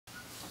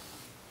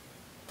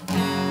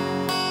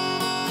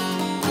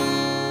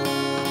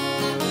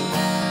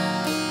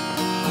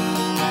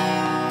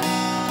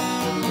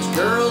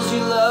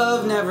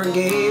love never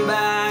gave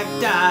back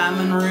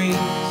diamond rings.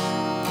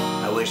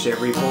 I wish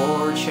every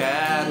porch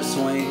had a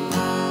swing.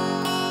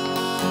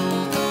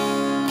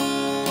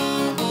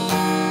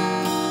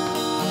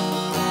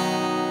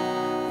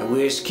 I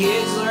wish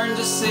kids learned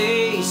to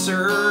say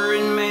sir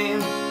and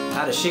ma'am,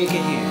 how to shake a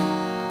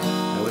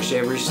hand. I wish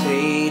every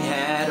state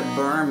had a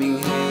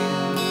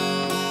Birmingham.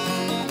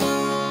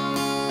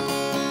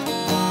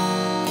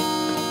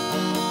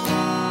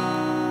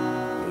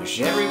 I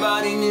wish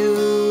everybody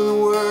knew the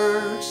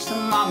words to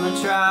Mama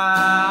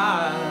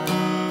Tried.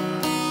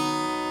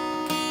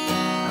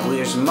 I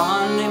wish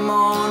Monday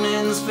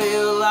mornings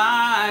felt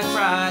like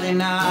Friday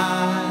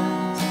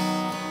nights.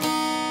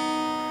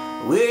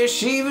 I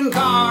wish even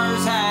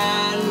cars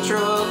had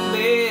truck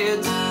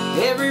beds.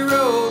 Every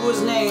road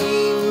was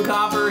named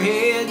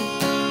Copperhead,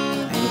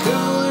 and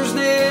coolers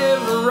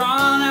never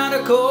run out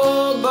of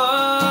cold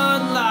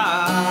Bud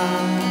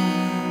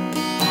Light.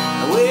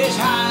 I wish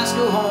high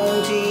school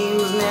home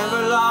teams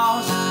never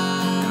lost,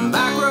 and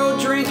back road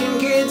drinking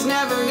kids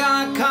never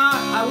got caught.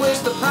 I wish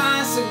the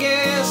price of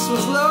gas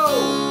was low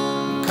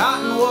and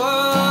cotton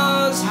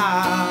was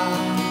high.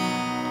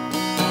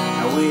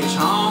 I wish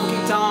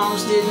honky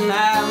tonks didn't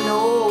have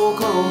no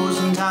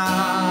closing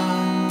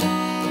time.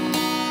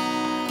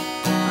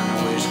 And I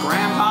wish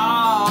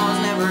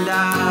Granpas never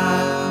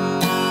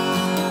died.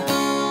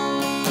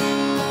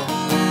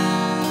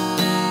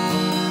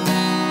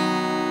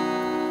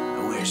 I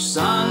wish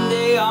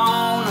Sunday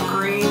on a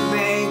creek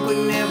bank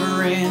would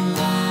never end.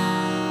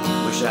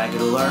 Wish I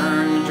could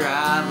learn to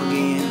drive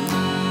again.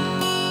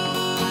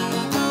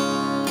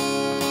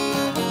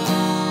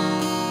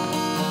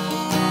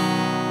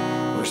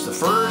 Wish the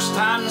first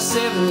time to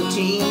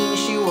 17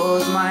 she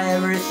was my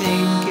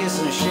everything.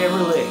 Kissing a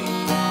Chevrolet,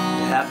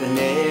 it happened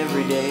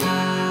every day.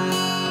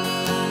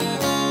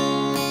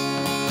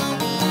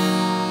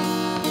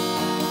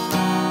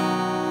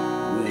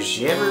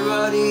 Wish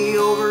everybody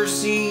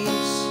overseas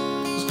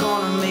was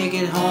gonna make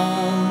it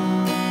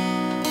home.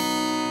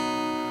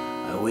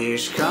 I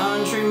wish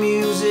country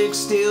music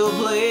still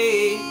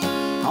played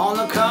on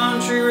the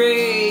country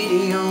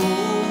radio.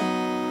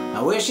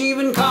 I wish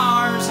even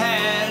cars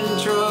had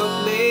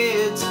truck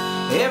beds.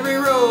 Every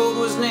road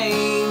was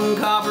named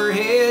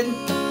Copperhead,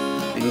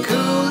 and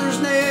coolers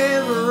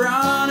never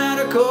run out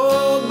of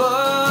cold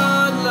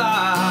Bud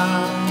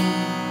Light.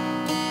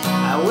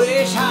 I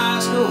wish high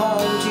school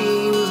home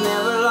teams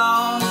never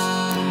lost,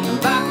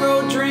 and back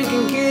road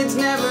drinking kids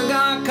never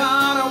got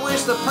caught. I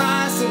wish the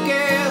price of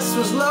gas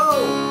was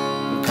low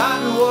and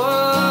cotton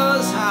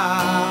was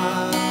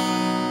high.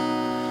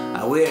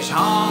 I wish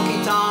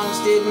honky tonks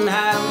didn't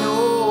have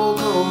no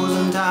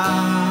closing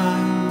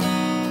time.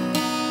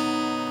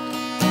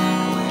 I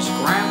wish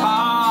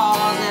Grandpas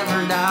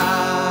never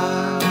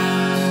died.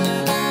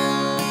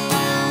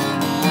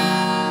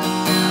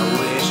 I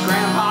wish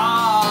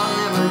Grandpas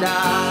never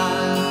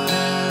died.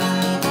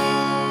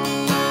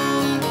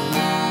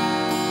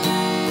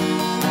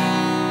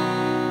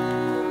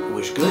 I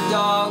wish good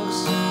dogs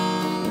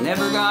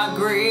never got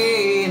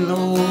gray and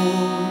old.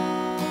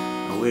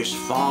 I wish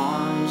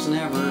farms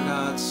never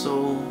got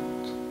sold.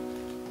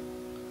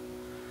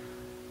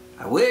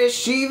 I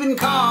wish even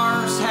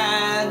cars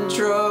had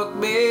truck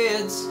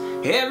beds.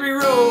 Every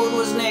road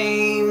was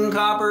named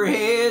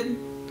Copperhead,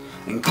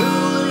 and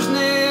coolers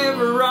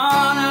never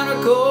run out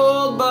of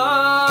cold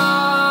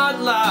Bud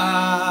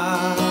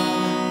Light.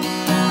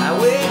 I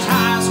wish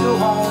high school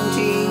home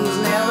teams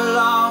never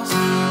lost,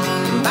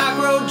 and back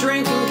road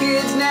drinking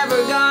kids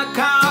never got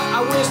caught.